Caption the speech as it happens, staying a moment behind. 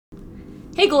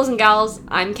Hey ghouls and gals,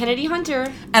 I'm Kennedy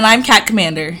Hunter. And I'm Cat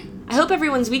Commander. I hope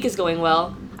everyone's week is going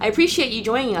well. I appreciate you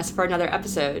joining us for another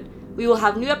episode. We will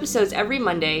have new episodes every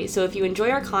Monday, so if you enjoy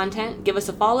our content, give us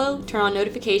a follow, turn on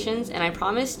notifications, and I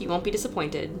promise you won't be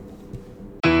disappointed.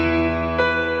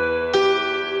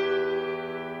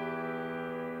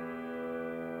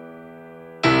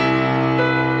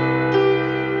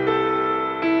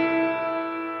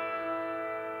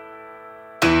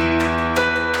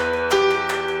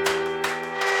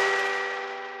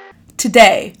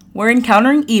 Today, we're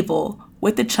encountering evil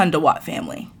with the Chundawat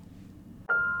family.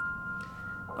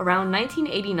 Around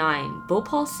 1989,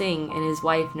 Bhopal Singh and his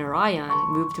wife Narayan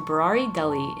moved to Burari,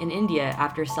 Delhi in India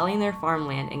after selling their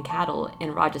farmland and cattle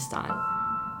in Rajasthan.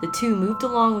 The two moved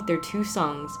along with their two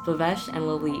sons, Bhavesh and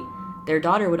Lalit. Their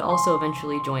daughter would also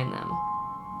eventually join them.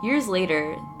 Years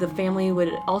later, the family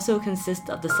would also consist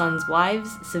of the sons'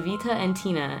 wives, Savita and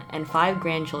Tina, and 5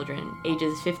 grandchildren,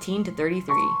 ages 15 to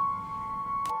 33.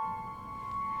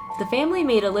 The family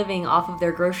made a living off of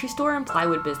their grocery store and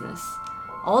plywood business.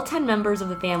 All 10 members of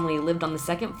the family lived on the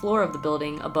second floor of the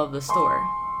building above the store.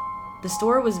 The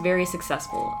store was very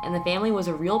successful, and the family was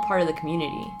a real part of the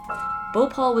community.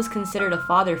 Bhopal was considered a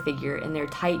father figure in their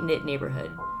tight-knit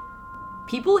neighborhood.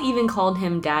 People even called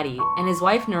him Daddy, and his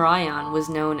wife Narayan was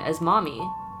known as Mommy.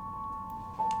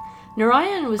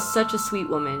 Narayan was such a sweet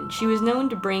woman. She was known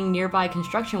to bring nearby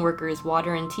construction workers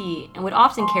water and tea, and would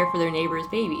often care for their neighbor's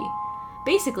baby.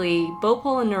 Basically,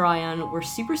 Bhopal and Narayan were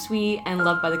super sweet and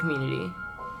loved by the community.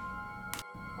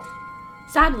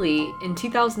 Sadly, in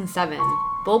 2007,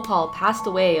 Bhopal passed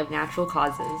away of natural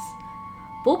causes.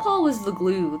 Bhopal was the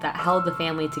glue that held the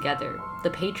family together, the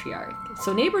patriarch,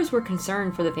 so neighbors were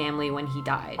concerned for the family when he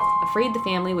died, afraid the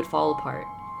family would fall apart.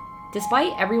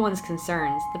 Despite everyone's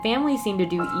concerns, the family seemed to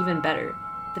do even better.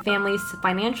 The family's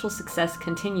financial success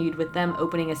continued with them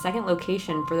opening a second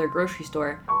location for their grocery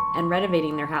store and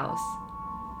renovating their house.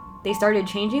 They started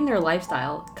changing their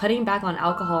lifestyle, cutting back on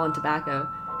alcohol and tobacco,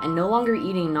 and no longer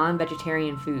eating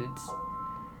non-vegetarian foods.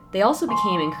 They also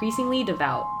became increasingly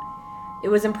devout. It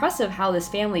was impressive how this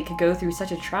family could go through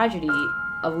such a tragedy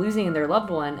of losing their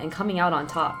loved one and coming out on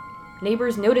top.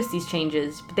 Neighbors noticed these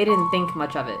changes, but they didn't think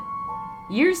much of it.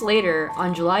 Years later,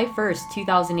 on July 1st,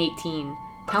 2018,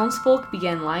 townsfolk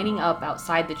began lining up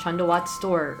outside the Chundawat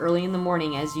store early in the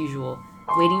morning as usual,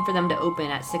 waiting for them to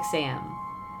open at 6 a.m.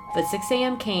 But 6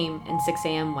 a.m. came and 6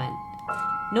 a.m. went.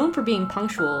 Known for being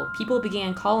punctual, people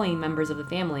began calling members of the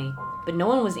family, but no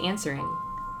one was answering.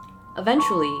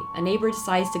 Eventually, a neighbor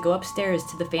decides to go upstairs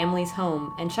to the family's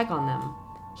home and check on them.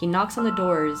 He knocks on the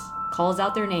doors, calls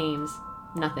out their names,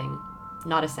 nothing,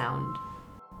 not a sound.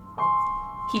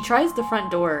 He tries the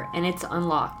front door and it's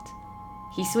unlocked.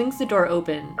 He swings the door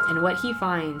open and what he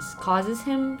finds causes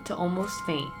him to almost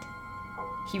faint.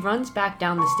 He runs back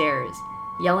down the stairs,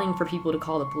 yelling for people to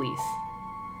call the police.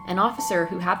 An officer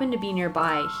who happened to be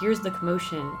nearby hears the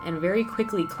commotion and very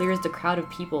quickly clears the crowd of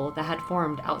people that had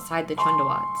formed outside the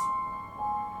Chundawats.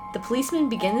 The policeman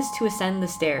begins to ascend the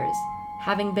stairs,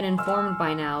 having been informed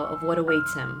by now of what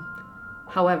awaits him.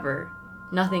 However,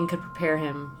 nothing could prepare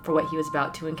him for what he was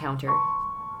about to encounter.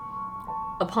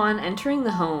 Upon entering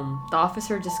the home, the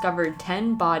officer discovered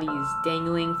 10 bodies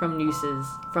dangling from nooses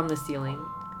from the ceiling.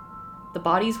 The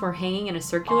bodies were hanging in a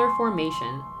circular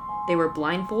formation. They were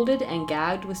blindfolded and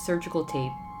gagged with surgical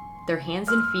tape. Their hands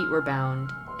and feet were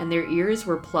bound, and their ears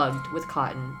were plugged with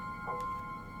cotton.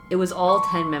 It was all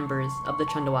 10 members of the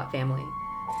Chundawat family,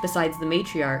 besides the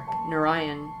matriarch,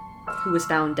 Narayan, who was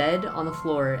found dead on the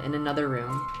floor in another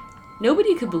room.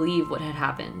 Nobody could believe what had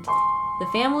happened. The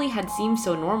family had seemed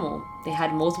so normal. They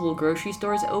had multiple grocery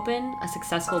stores open, a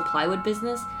successful plywood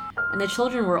business, and the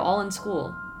children were all in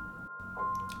school.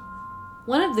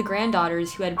 One of the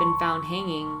granddaughters who had been found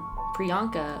hanging,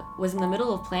 Priyanka, was in the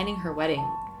middle of planning her wedding.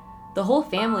 The whole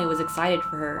family was excited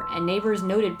for her, and neighbors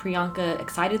noted Priyanka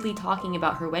excitedly talking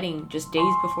about her wedding just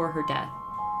days before her death.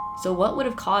 So what would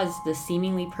have caused this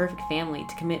seemingly perfect family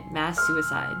to commit mass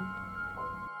suicide?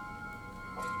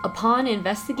 Upon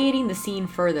investigating the scene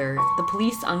further, the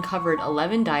police uncovered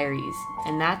 11 diaries,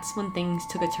 and that's when things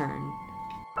took a turn.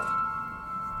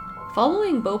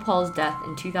 Following Bhopal's death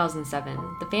in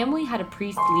 2007, the family had a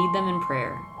priest lead them in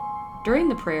prayer. During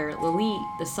the prayer, Lalit,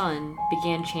 the son,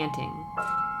 began chanting.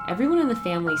 Everyone in the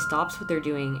family stops what they're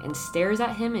doing and stares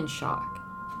at him in shock.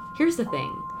 Here's the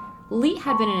thing. Lalit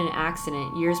had been in an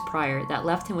accident years prior that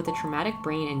left him with a traumatic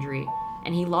brain injury,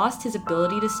 and he lost his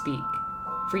ability to speak.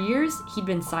 For years, he'd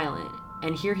been silent,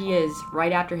 and here he is,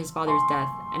 right after his father's death,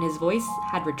 and his voice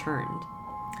had returned.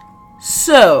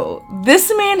 So,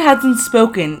 this man hasn't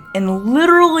spoken in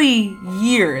literally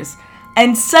years,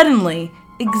 and suddenly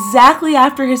exactly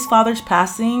after his father's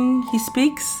passing, he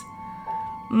speaks?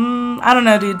 I don't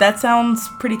know, dude. That sounds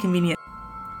pretty convenient.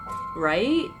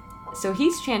 Right? So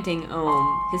he's chanting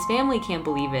Om, his family can't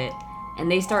believe it, and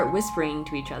they start whispering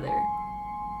to each other.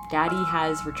 Daddy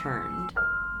has returned.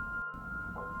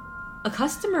 A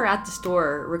customer at the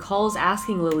store recalls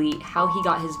asking Lalit how he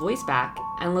got his voice back,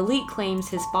 and Lalit claims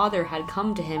his father had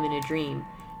come to him in a dream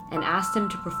and asked him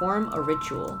to perform a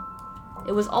ritual.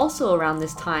 It was also around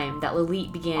this time that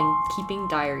Lalit began keeping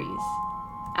diaries.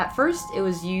 At first, it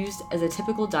was used as a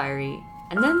typical diary,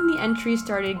 and then the entries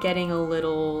started getting a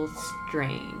little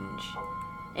strange.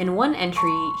 In one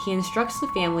entry, he instructs the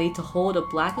family to hold a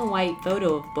black and white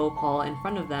photo of Bhopal in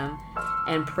front of them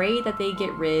and pray that they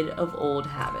get rid of old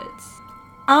habits.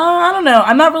 I don't know.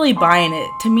 I'm not really buying it.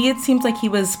 To me, it seems like he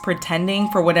was pretending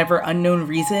for whatever unknown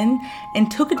reason and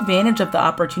took advantage of the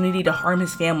opportunity to harm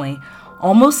his family,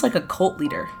 almost like a cult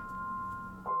leader.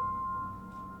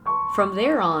 From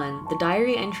there on, the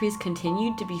diary entries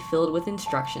continued to be filled with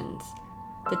instructions.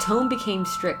 The tone became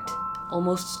strict,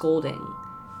 almost scolding.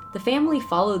 The family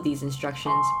followed these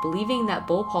instructions, believing that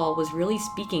Bhopal was really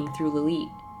speaking through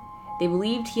Lalit. They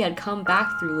believed he had come back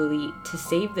through Lalit to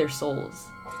save their souls.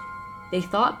 They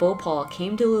thought Bhopal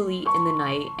came to Lalit in the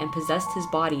night and possessed his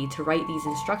body to write these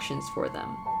instructions for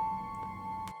them.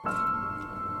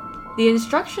 The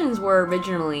instructions were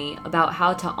originally about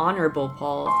how to honor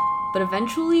Bhopal, but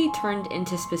eventually turned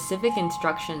into specific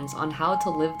instructions on how to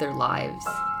live their lives.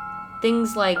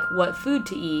 Things like what food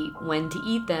to eat, when to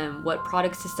eat them, what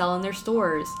products to sell in their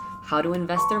stores, how to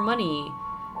invest their money.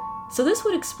 So this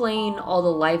would explain all the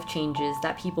life changes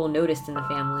that people noticed in the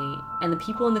family, and the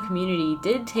people in the community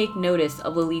did take notice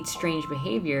of Lalit's strange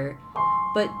behavior,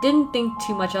 but didn't think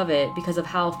too much of it because of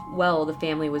how well the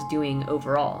family was doing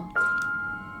overall.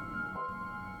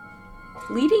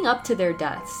 Leading up to their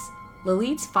deaths,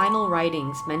 Lalit's final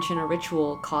writings mention a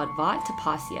ritual called Vat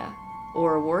Tapasya,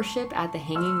 or worship at the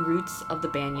hanging roots of the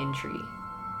banyan tree.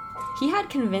 He had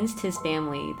convinced his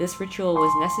family this ritual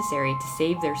was necessary to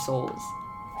save their souls.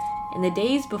 In the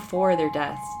days before their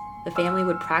deaths, the family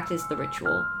would practice the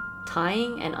ritual,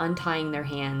 tying and untying their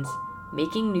hands,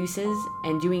 making nooses,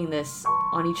 and doing this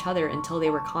on each other until they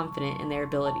were confident in their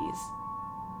abilities.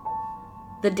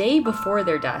 The day before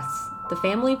their deaths, the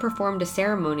family performed a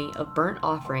ceremony of burnt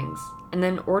offerings and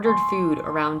then ordered food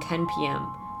around 10 p.m.,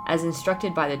 as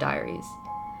instructed by the diaries,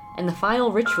 and the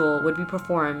final ritual would be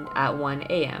performed at 1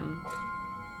 a.m.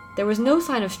 There was no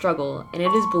sign of struggle, and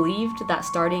it is believed that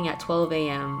starting at 12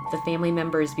 a.m., the family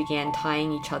members began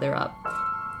tying each other up.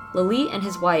 Lalit and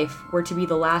his wife were to be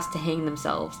the last to hang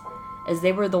themselves, as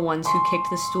they were the ones who kicked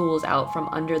the stools out from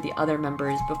under the other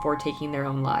members before taking their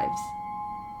own lives.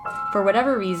 For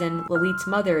whatever reason, Lalit's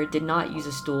mother did not use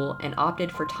a stool and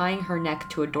opted for tying her neck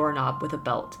to a doorknob with a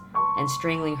belt and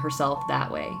strangling herself that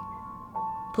way.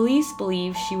 Police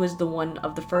believe she was the one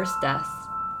of the first deaths,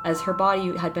 as her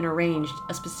body had been arranged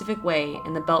a specific way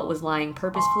and the belt was lying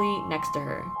purposefully next to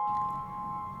her.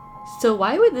 So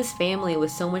why would this family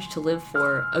with so much to live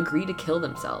for agree to kill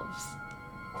themselves?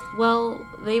 Well,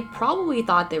 they probably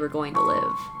thought they were going to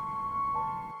live.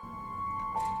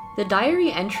 The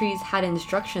diary entries had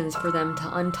instructions for them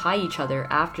to untie each other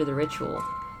after the ritual,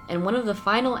 and one of the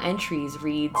final entries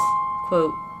reads,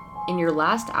 quote, "In your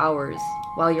last hours,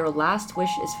 while your last wish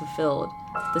is fulfilled,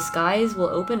 the skies will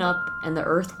open up and the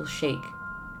earth will shake.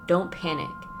 Don't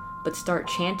panic, but start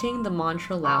chanting the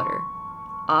mantra louder.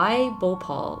 I,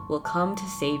 Bhopal, will come to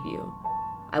save you.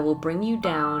 I will bring you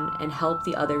down and help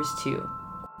the others too."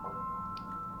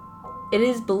 It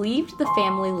is believed the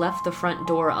family left the front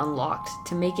door unlocked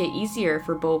to make it easier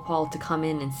for Bhopal to come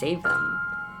in and save them.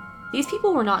 These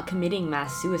people were not committing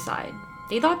mass suicide.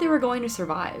 They thought they were going to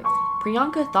survive.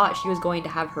 Priyanka thought she was going to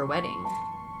have her wedding.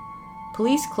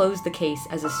 Police closed the case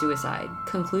as a suicide,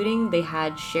 concluding they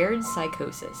had shared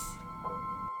psychosis.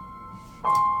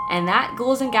 And that,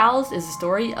 ghouls and gals, is the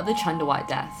story of the Chundawat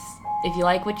deaths. If you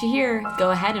like what you hear,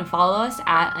 go ahead and follow us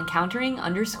at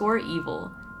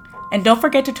encountering_evil. And don't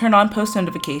forget to turn on post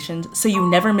notifications so you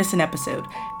never miss an episode.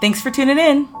 Thanks for tuning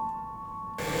in.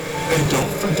 And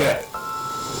don't forget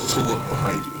to look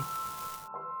behind you.